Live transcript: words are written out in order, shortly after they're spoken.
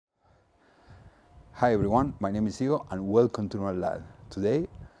Hi everyone, my name is Igo and welcome to my lab. Today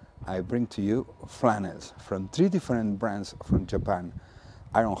I bring to you flannels from 3 different brands from Japan: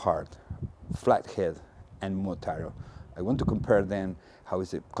 Ironheart, Flathead and Momotaro. I want to compare them, how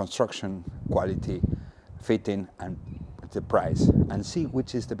is the construction, quality, fitting and the price, and see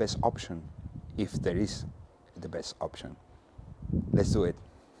which is the best option, if there is the best option. Let's do it.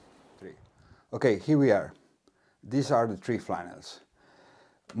 Okay, here we are. These are the 3 flannels: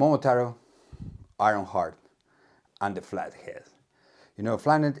 Momotaro, Ironheart and the Flathead. You know,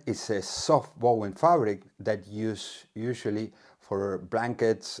 flannel is a soft woven fabric that usually for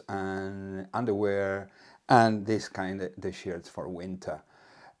blankets and underwear and this kind of the shirts for winter.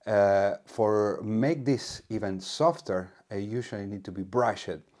 For make this even softer, I usually need to be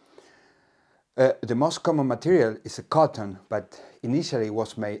brushed. The most common material is a cotton, but initially it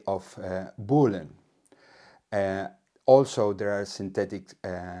was made of woolen. Also, there are synthetic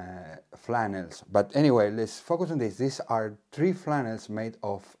flannels. But anyway, let's focus on this. These are 3 flannels made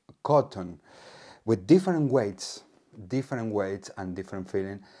of cotton with different weights and different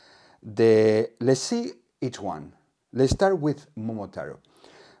feeling. Let's see each one. Let's start with Momotaro.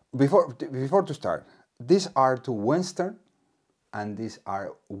 Before to start, these are 2 Western and these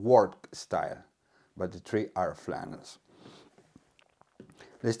are work style, but the 3 are flannels.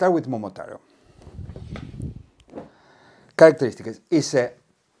 Let's start with Momotaro. Characteristics is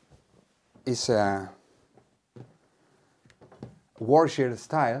a work shirt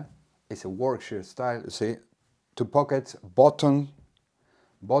style. It's a work shirt style. You see, 2 pockets, buttons.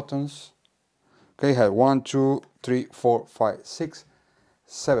 Okay, have 1, 2, 3, 4, 5, 6,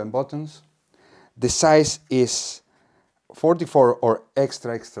 7 buttons. The size is 44 or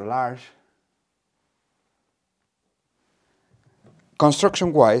extra large.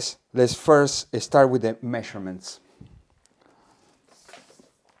 Construction wise, let's first start with the measurements.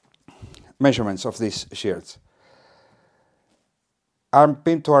 Measurements of these shirts.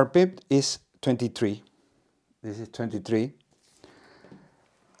 Armpit to armpit is 23. This is 23.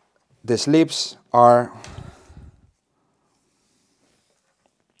 The sleeves are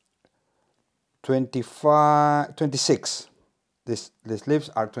 26. The sleeves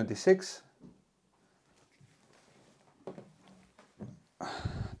are 26.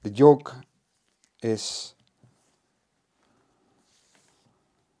 The yoke is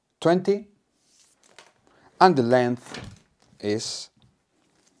 20. And the length is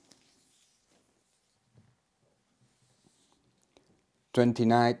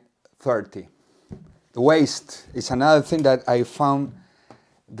 29-30. The waist is another thing that I found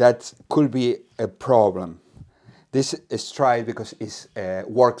that could be a problem. This is stripe because it's a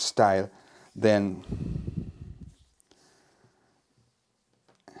work style. Then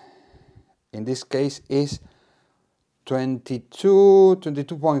in this case is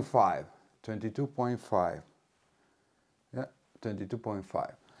 22.5. 22.5. Yeah,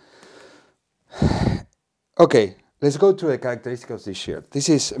 22.5. Okay, let's go to the characteristics of this shirt. This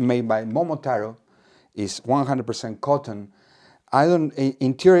is made by Momotaro. It's 100% cotton.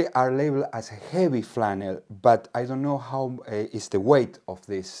 In theory are labeled as a heavy flannel, but I don't know how is the weight of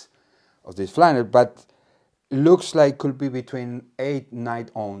this flannel, but it looks like could be between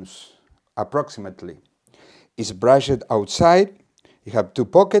 8-9 ounces approximately. It's brushed outside. You have 2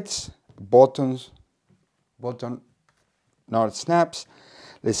 pockets, button, not snaps.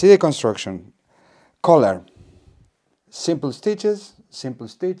 Let's see the construction. Collar, simple stitches, simple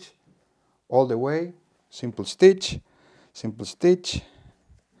stitch, all the way, simple stitch.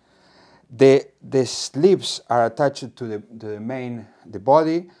 The sleeves are attached to the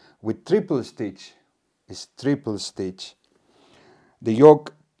body with triple stitch. It's triple stitch. The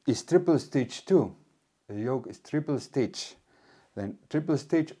yoke is triple stitch too. The yoke is triple stitch. Then triple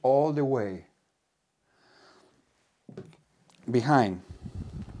stitch all the way. Behind,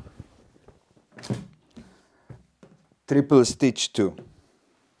 triple stitch too.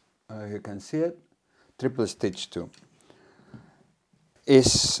 You can see it, triple stitch too.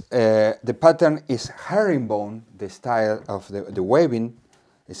 The pattern is herringbone. The style of the weaving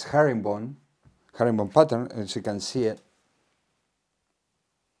is herringbone pattern, as you can see it.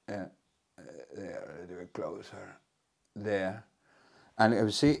 There, a little bit closer. There, and you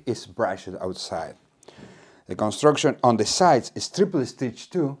see it's brushed outside. The construction on the sides is triple stitch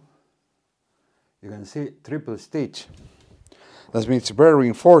too. You can see triple stitch. That means it's very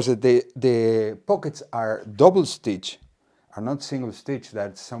reinforced. The pockets are double stitch, are not single stitch.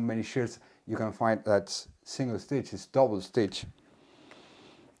 That so many shirts you can find that's single stitch, is double stitch.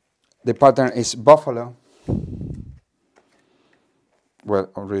 The pattern is buffalo. Well,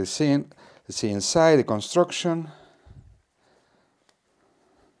 already seen. Let's see inside the construction.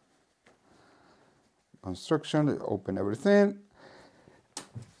 construction, open everything.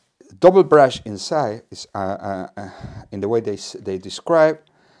 Double brush inside is in the way they describe.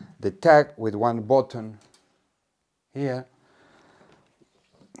 The tag with one button here.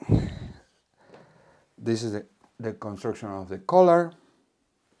 This is the construction of the collar.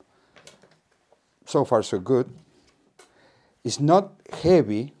 So far so good. It's not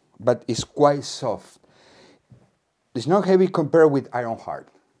heavy, but it's quite soft. It's not heavy compared with Ironheart.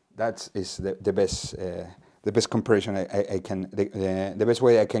 That is the best comparison I can, the best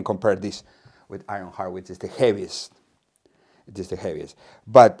way I can compare this with Ironheart, which is the heaviest. It is the heaviest.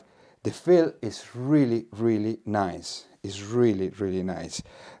 But the feel is really, really nice. It's really, really nice.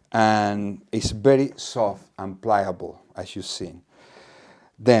 And it's very soft and pliable, as you've seen.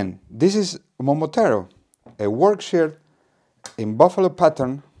 Then, this is Momotaro, a work shirt in buffalo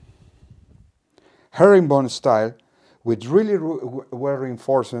pattern, herringbone style, with really well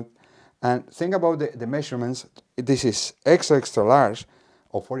reinforcement. And think about the measurements. This is extra, extra large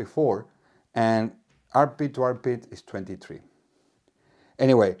of 44, and armpit to armpit is 23.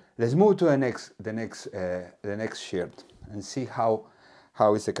 Anyway, let's move to the next shirt and see how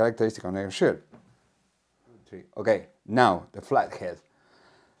is the characteristic on the shirt. Okay, now the flat head.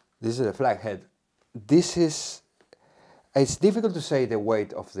 This is a flat head. This is, it's difficult to say the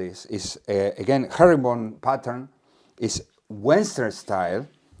weight of this. Is again, herringbone pattern is Western style.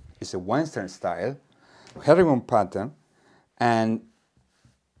 It's a Western style, herringbone pattern, and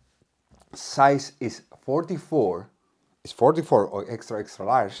size is 44. It's 44 or extra, extra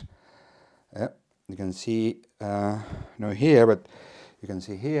large. You can see, not here, but you can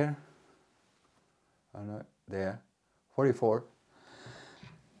see here, there, 44.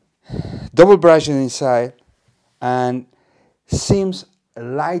 Double brushing inside, and seems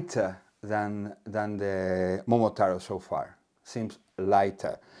lighter than the Momotaro so far. Seems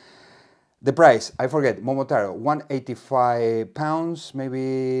lighter. The price, I forget, Momotaro, 185 pounds,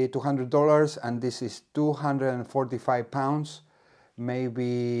 maybe $200, and this is 245 pounds,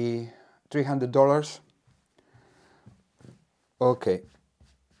 maybe $300. Okay.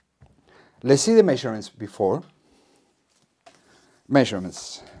 Let's see the measurements before.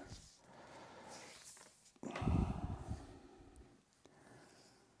 Measurements.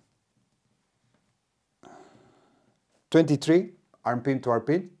 (23) armpit to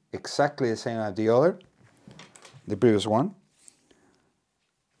armpit, exactly the same as the other, the previous one.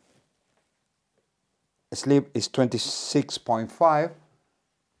 Sleeve is 26.5.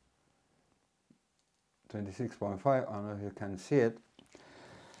 26.5, I don't know if you can see it.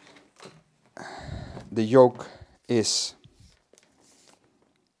 The yoke is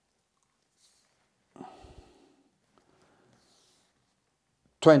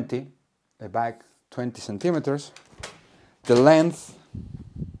 20, the back 20 centimeters. The length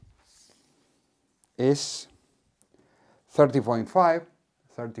is 30.5,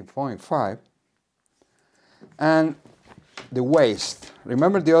 and the waist.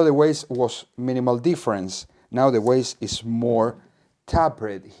 Remember, the other waist was minimal difference. Now the waist is more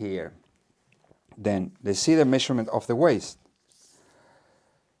tapered here. Then let's see the measurement of the waist.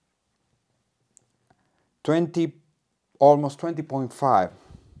 20, almost 20.5,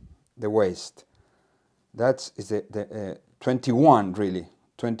 the waist. That is the 21 really.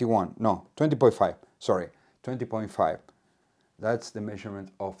 21, no, 20.5. Sorry, 20.5. That's the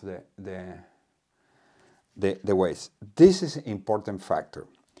measurement of the waist. This is an important factor.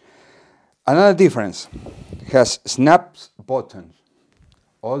 Another difference, it has snap buttons,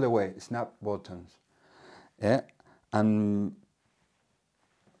 all the way, snap buttons. Yeah, and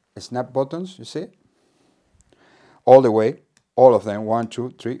snap buttons, you see? All the way, all of them, 1,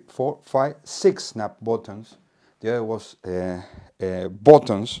 2, 3, 4, 5, 6 snap buttons. The other was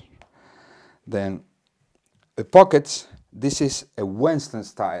buttons. Then the pockets, this is a Western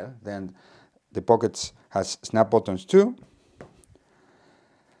style, then the pockets has snap buttons too.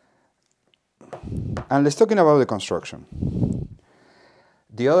 And let's talking about the construction.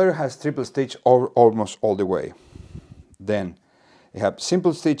 The other has triple stitch almost all the way. Then you have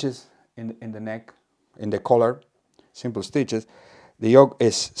simple stitches in the neck, in the collar, simple stitches. The yoke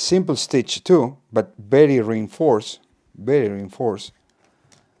is simple stitch too, but very reinforced,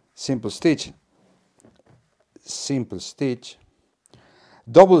 simple stitch,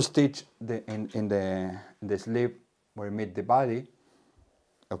 double stitch in the sleeve where you meet the body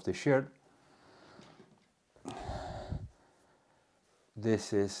of the shirt.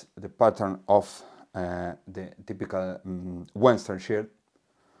 This is the pattern of the typical Western shirt.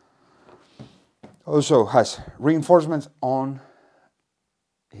 Also has reinforcements on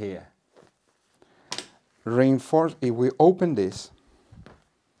here. If we open this,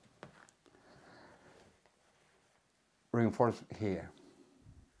 reinforced here.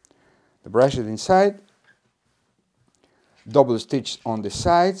 The brushed inside, double stitch on the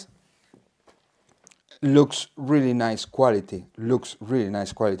sides. Looks really nice quality. Looks really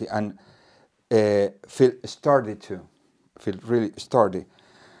nice quality, and feel sturdy too. Feel really sturdy.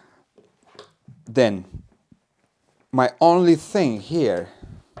 Then my only thing here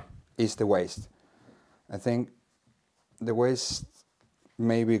is the waist. I think the waist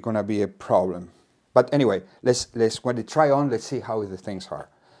may be gonna be a problem. But anyway, when they try on, let's see how the things are.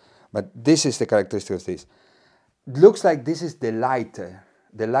 But this is the characteristic of this. It looks like this is the lightest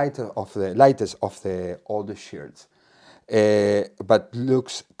of all the shirts. But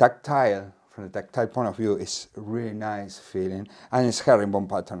looks tactile, from the tactile point of view, it's really nice feeling. And it's herringbone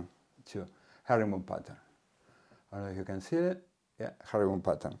pattern too. Herringbone pattern. I don't know if you can see it. Yeah, herringbone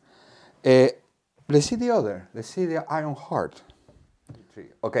pattern. Let's see the other. Let's see the Iron Heart.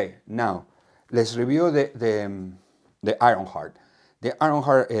 Okay, now let's review the Iron Heart. The Iron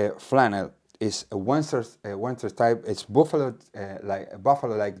Heart flannel is a Windsor type. It's buffalo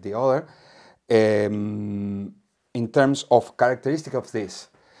like the other. In terms of characteristic of this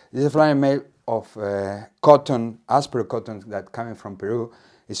is a flannel made of cotton, aspero cotton that coming from Peru.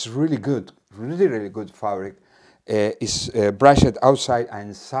 It's really good, really good fabric. It's brushed outside and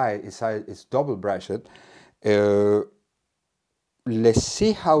inside. It's double brushed. Let's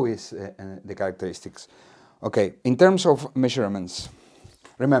see how is the characteristics. Okay, in terms of measurements,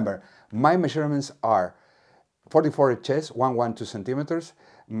 remember my measurements are 44 chest, 112 centimeters.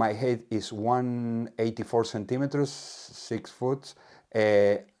 My height is 184 centimeters, 6 foot.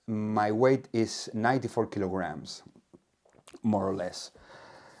 My weight is 94 kilograms, more or less.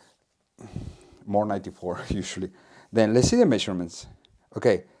 More 94 usually. Then let's see the measurements.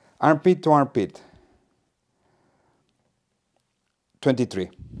 Okay, armpit to armpit. 23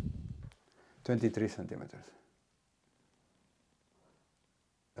 centimeters.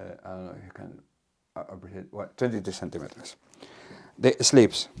 I don't know if you can appreciate what 23 centimeters. The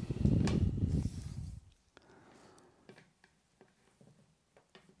sleeves.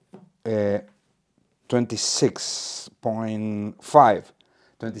 26.5.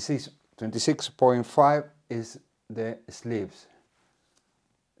 26.5 is the sleeves.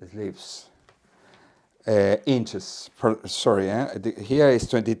 Inches. Here is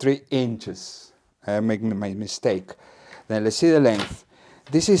 23 inches. I make my mistake. Then let's see the length.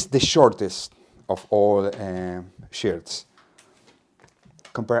 This is the shortest of all shirts.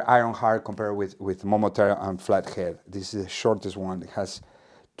 Compare Iron Heart, compare with Momotaro and Flathead. This is the shortest one. It has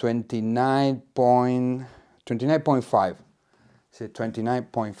 29.5. See,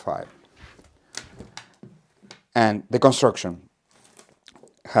 29.5. And the construction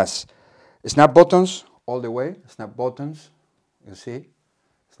has snap buttons all the way. Snap buttons, you see,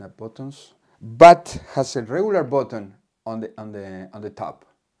 snap buttons, but has a regular button on the top.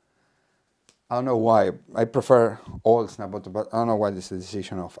 I don't know why. I prefer all snap button, but I don't know why this is the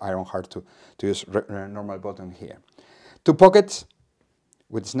decision of Iron Heart to use normal button here. 2 pockets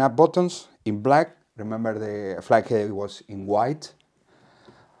with snap buttons in black. Remember the Flathead was in white.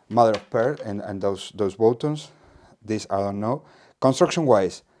 Mother of pearl and those buttons. This I don't know. Construction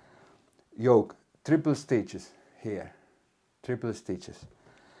wise, yoke, triple stitches here. Triple stitches.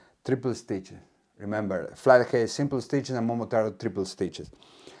 Remember, Flathead simple stitches and Momotaro triple stitches.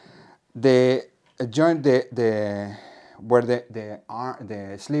 The joint, where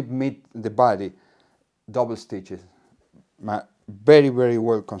the sleeve meet the body, double stitches. Very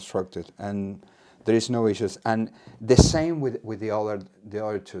well constructed, and there is no issues. And the same with the other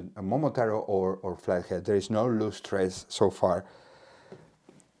two, Momotaro or Flathead. There is no loose threads so far.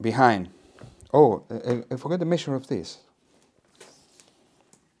 Behind. Oh, I forgot the measure of this.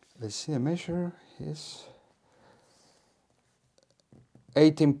 Let's see, the measure is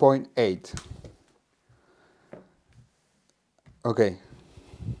 18.8. Okay.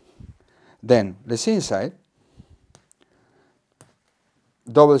 Then let's see inside.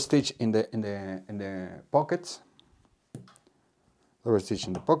 Double stitch in the pockets. Double stitch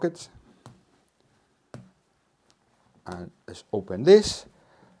in the pockets. And let's open this.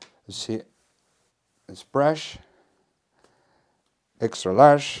 Let's see. Let's brush. Extra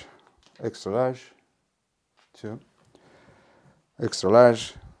large. 2. Extra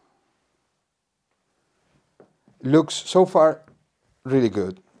large. Looks so far really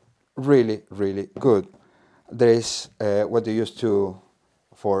good. Really good. There is what they used to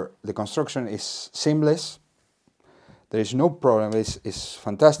for the construction is seamless. There is no problem. It's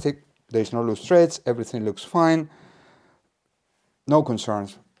fantastic. There is no loose threads. Everything looks fine. No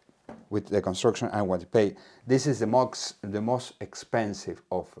concerns with the construction and what you pay. This is the most expensive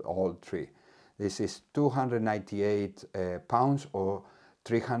of all three. This is 298 pounds or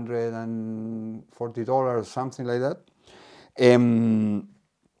 $340, something like that.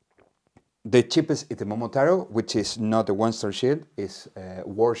 The cheapest is the Momotaro, which is not a one-star shirt, it's a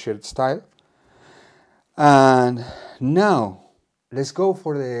war shirt style. And now, let's go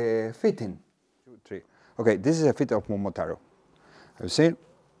for the fitting. 2, 3. Okay, this is a fit of Momotaro. Have you seen?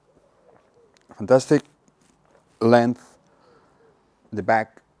 Fantastic length, the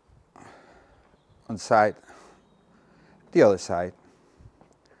back, on side, the other side,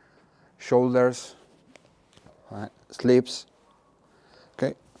 shoulders, sleeves.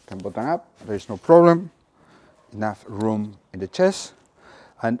 Okay, can button up, there is no problem. Enough room in the chest,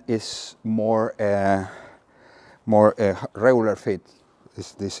 and it's more regular fit.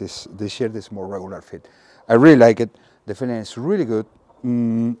 This shirt is more regular fit. I really like it. The feeling is really good.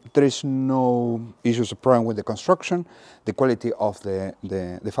 There is no issues or problem with the construction. The quality of the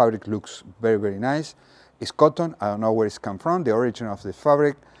fabric looks very, very nice. It's cotton. I don't know where it's come from, the origin of the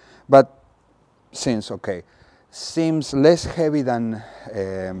fabric, but seems okay. Seems less heavy than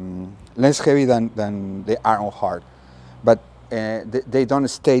the Iron Heart, but they don't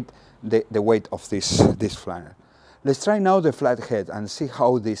state the weight of this flannel. Let's try now the flat head and see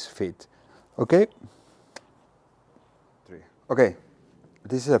how this fit. Okay. 3. Okay.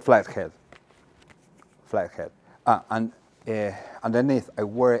 This is a flat head. Flat head. And underneath I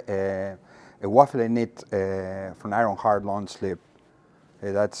wear a waffle knit from Iron Heart long sleeve.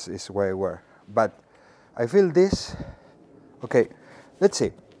 That's what I wear. But I feel this. Okay, let's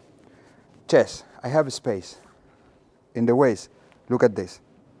see. Chest. I have a space. In the waist, look at this.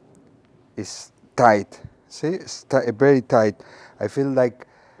 It's tight. See, it's very tight. I feel like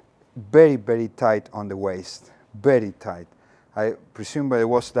very, very tight on the waist. Very tight. I presume that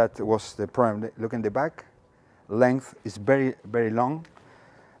was the problem. Look in the back. Length is very, very long.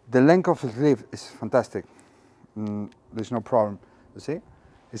 The length of the sleeve is fantastic. There's no problem. You see,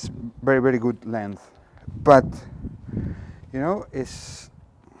 it's very, very good length. But you know, it's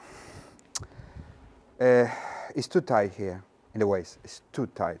too tight here in the waist. It's too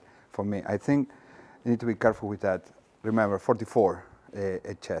tight for me. I think you need to be careful with that. Remember, 44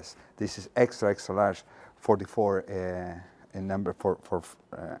 a chest. This is extra, extra large. 44 a number for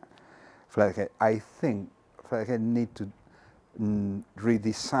flathead. I think flathead need to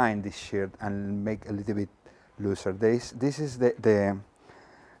redesign this shirt and make a little bit looser. This is the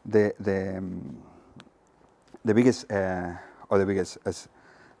biggest or the biggest,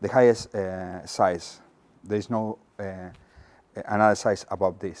 the highest size. There is no another size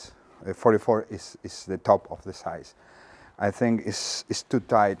above this. 44 is the top of the size. I think it's too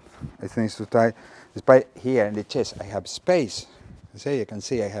tight. I think it's too tight. Despite here in the chest, I have space. You can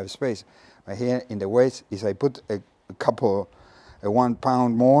see I have space. But here in the waist, if I put a couple, 1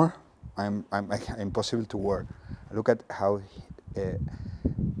 pound more, I'm impossible to wear. Look at how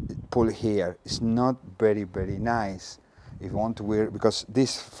pull here. It's not very, very nice. If you want to wear, because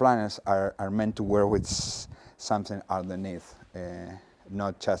these flannels are meant to wear with something underneath,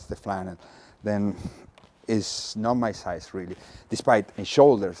 not just the flannel. Then it's not my size really. Despite the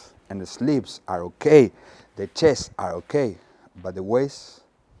shoulders and the sleeves are okay, the chest are okay, but the waist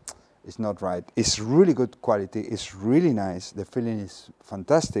is not right. It's really good quality. It's really nice. The feeling is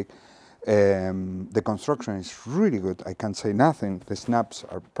fantastic. The construction is really good. I can't say nothing. The snaps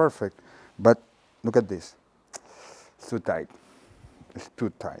are perfect, but look at this. It's too tight. It's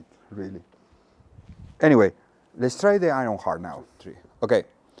too tight, really. Anyway, let's try the Iron Heart now. 3. Okay,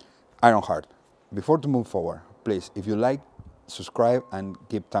 Iron Heart. Before to move forward, please, if you like, subscribe and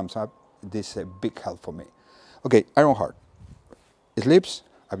give thumbs up. This is a big help for me. Okay, Iron Heart. Sleeves,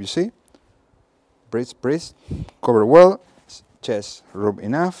 have you seen? Breast, cover well. Chest, room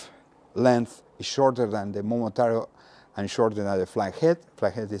enough. Length is shorter than the Momotaro and shorter than the Flathead.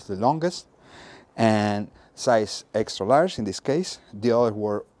 Flathead is the longest. And size extra large in this case. The others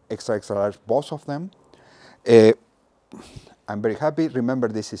were extra, extra large, both of them. I'm very happy. Remember,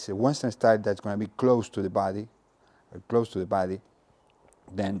 this is a Western style that's going to be close to the body,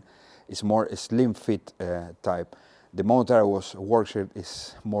 Then it's more a slim fit type. The Momotaro was work shirt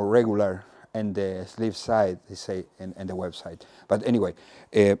is more regular, and the sleeve side they say in the website. But anyway,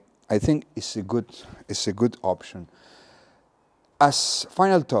 I think it's a good option. As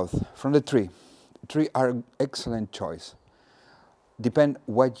final thought from the three are excellent choice. Depend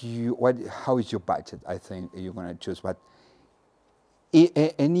how is your budget. I think you're gonna choose, but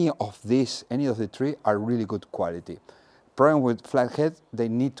any of the three are really good quality. Problem with Flathead, they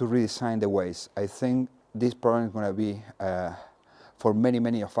need to redesign the waist. I think this problem is gonna be for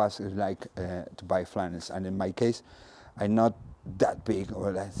many of us is like to buy flannels, and in my case, I'm not that big.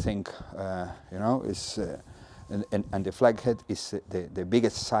 Well, I think you know, it's and the flathead is the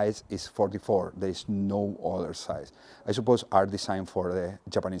biggest size is 44. There is no other size. I suppose are designed for the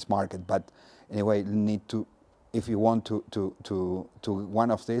Japanese market, but anyway, you need to, if you want to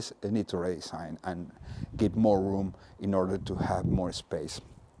one of these, you need to redesign and get more room in order to have more space.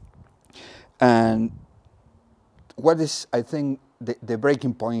 And what is, I think, the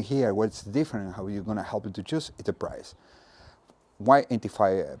breaking point here, what's different, how you're going to help you to choose, is the price. Why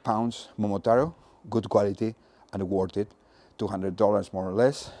 85 pounds Momotaro, good quality and worth it, $200 more or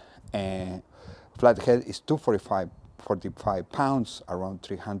less. And flathead is 45 pounds, around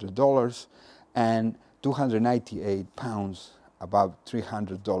 $300, and 298 pounds, about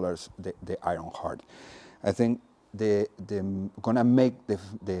 $300, the Iron Heart. I think the gonna make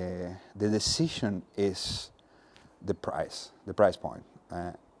the decision is the price point.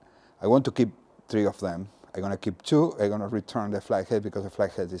 I want to keep 3 of them. I'm gonna keep 2. I'm gonna return the flathead because the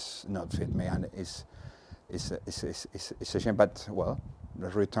flathead is not fit me, and it's a shame. But well,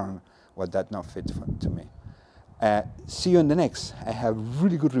 let's return what that not fit to me. See you in the next. I have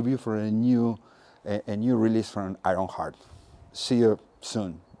really good review for a new release from Iron Heart. See you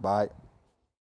soon. Bye.